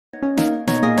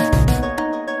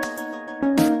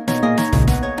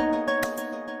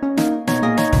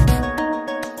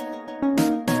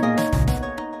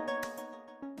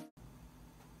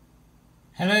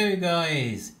Hello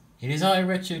guys, it is I,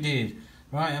 Retrodude.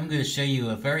 Right, I'm going to show you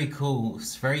a very cool,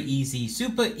 very easy,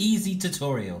 super easy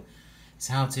tutorial. It's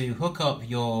how to hook up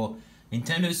your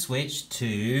Nintendo Switch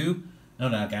to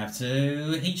an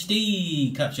Elgato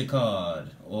HD Capture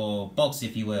card, or box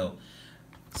if you will.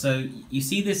 So you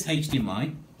see this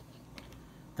HDMI,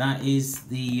 that is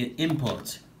the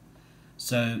input.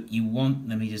 So you want,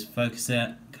 let me just focus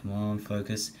that, come on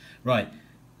focus. Right,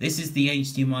 this is the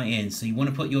HDMI in, so you want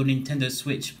to put your Nintendo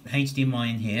Switch HDMI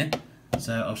in here.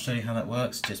 So I'll show you how that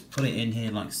works. Just put it in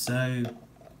here like so.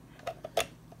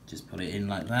 Just put it in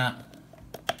like that.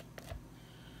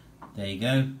 There you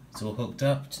go. It's all hooked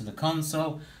up to the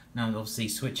console. Now obviously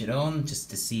switch it on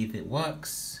just to see if it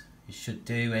works. It should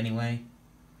do anyway.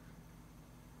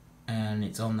 And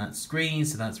it's on that screen,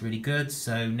 so that's really good.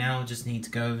 So now I just need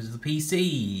to go over to the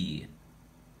PC.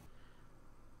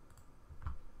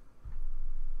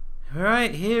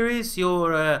 Alright, here is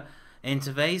your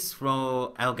interface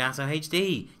for Elgato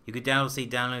HD. You could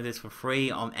download this for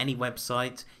free on any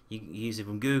website. You can use it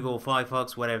from Google,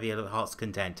 Firefox, whatever your heart's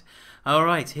content.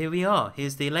 Alright, here we are.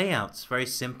 Here's the layout. It's very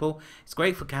simple. It's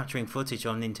great for capturing footage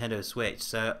on Nintendo Switch.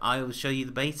 So I will show you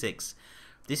the basics.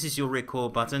 This is your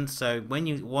record button. So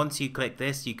once you click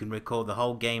this, you can record the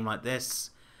whole game like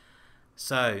this.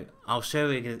 So I'll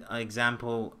show you an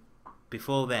example.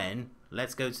 Before then,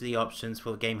 let's go to the options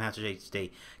for Elgato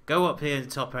HD. Go up here in the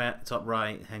top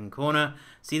right hand corner.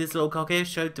 See this little cog here?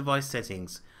 Show device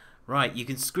settings. Right, you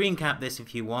can screen cap this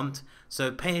if you want.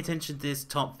 So pay attention to this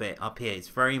top bit up here. It's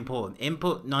very important.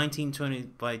 Input 1920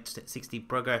 by 60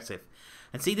 progressive.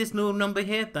 And see this little number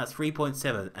here? That's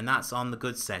 3.7, and that's on the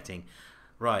good setting.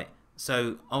 Right,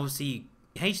 so obviously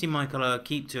HDMI color,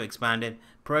 keep to expanded.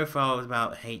 Profile is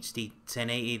about HD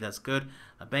 1080, that's good.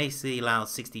 Basically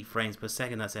allows 60 frames per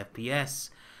second, that's FPS.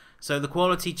 So the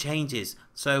quality changes.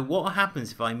 So what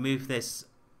happens if I move this?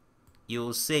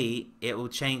 You'll see it will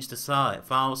change the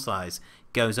file size.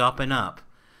 Goes up and up,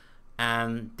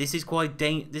 and this is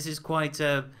quite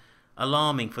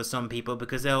alarming for some people,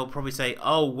 because they'll probably say,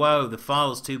 "Oh, whoa, the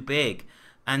file's too big."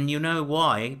 And you know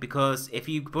why? Because if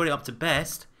you put it up to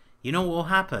best, you know what will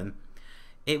happen?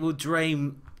 It will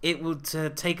drain. It will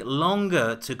take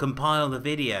longer to compile the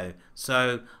video.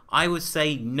 So I would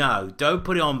say no. Don't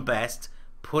put it on best.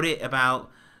 Put it about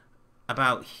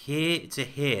here to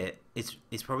here.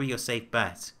 It's probably your safe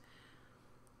bet,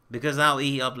 because that'll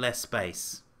eat up less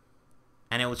space,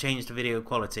 and it will change the video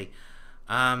quality,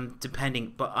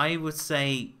 depending. But I would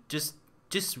say just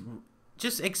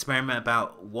experiment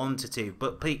about 1 to 2,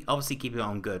 but obviously keep it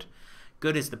on good.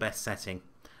 Good is the best setting.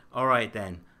 Alright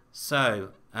then, so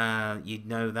you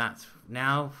know that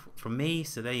now from me,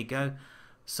 so there you go.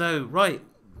 So right,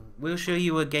 we'll show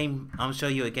you a game. I'll show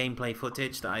you a gameplay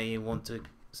footage that I want to,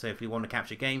 so if you want to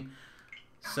capture a game.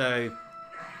 So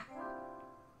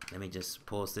let me just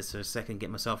pause this for a second,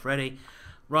 get myself ready.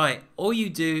 Right, all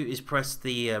you do is press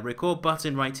the record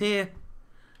button right here,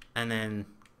 and then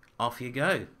off you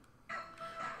go.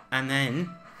 And then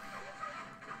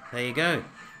there you go,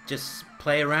 just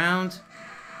play around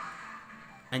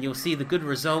and you'll see the good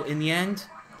result in the end.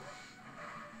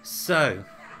 So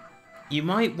you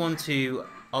might want to,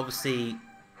 obviously,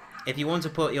 if you want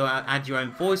to add your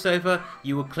own voiceover,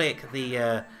 you will click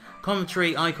the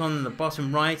commentary icon in the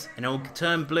bottom right, and it will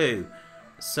turn blue.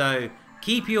 So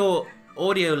keep your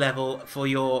audio level for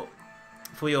your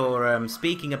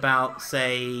speaking about,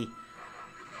 say,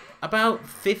 about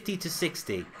 50 to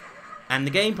 60, and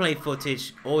the gameplay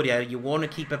footage audio you want to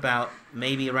keep about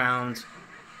maybe around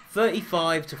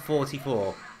 35 to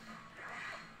 44.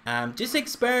 Just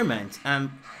experiment.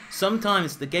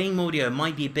 Sometimes the game audio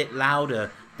might be a bit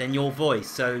louder than your voice,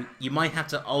 so you might have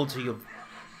to alter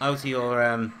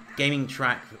your gaming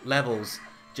track levels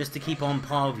just to keep on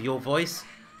par with your voice.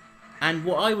 And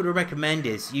what I would recommend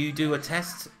is you do a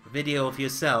test video of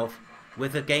yourself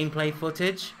with the gameplay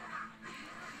footage,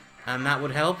 and that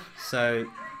would help. So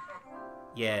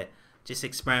yeah, just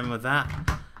experiment with that,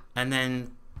 and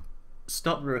then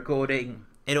stop the recording.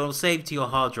 It'll save to your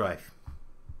hard drive.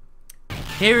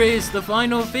 Here is the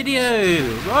final video.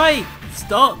 Right,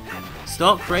 stop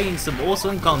creating some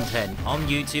awesome content on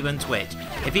YouTube and Twitch.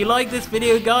 If you like this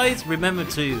video, guys, remember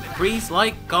to please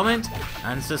like, comment,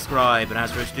 and subscribe. And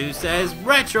as Retrodude says,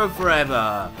 Retro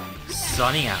forever.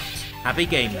 Signing out. Happy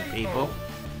gaming, people.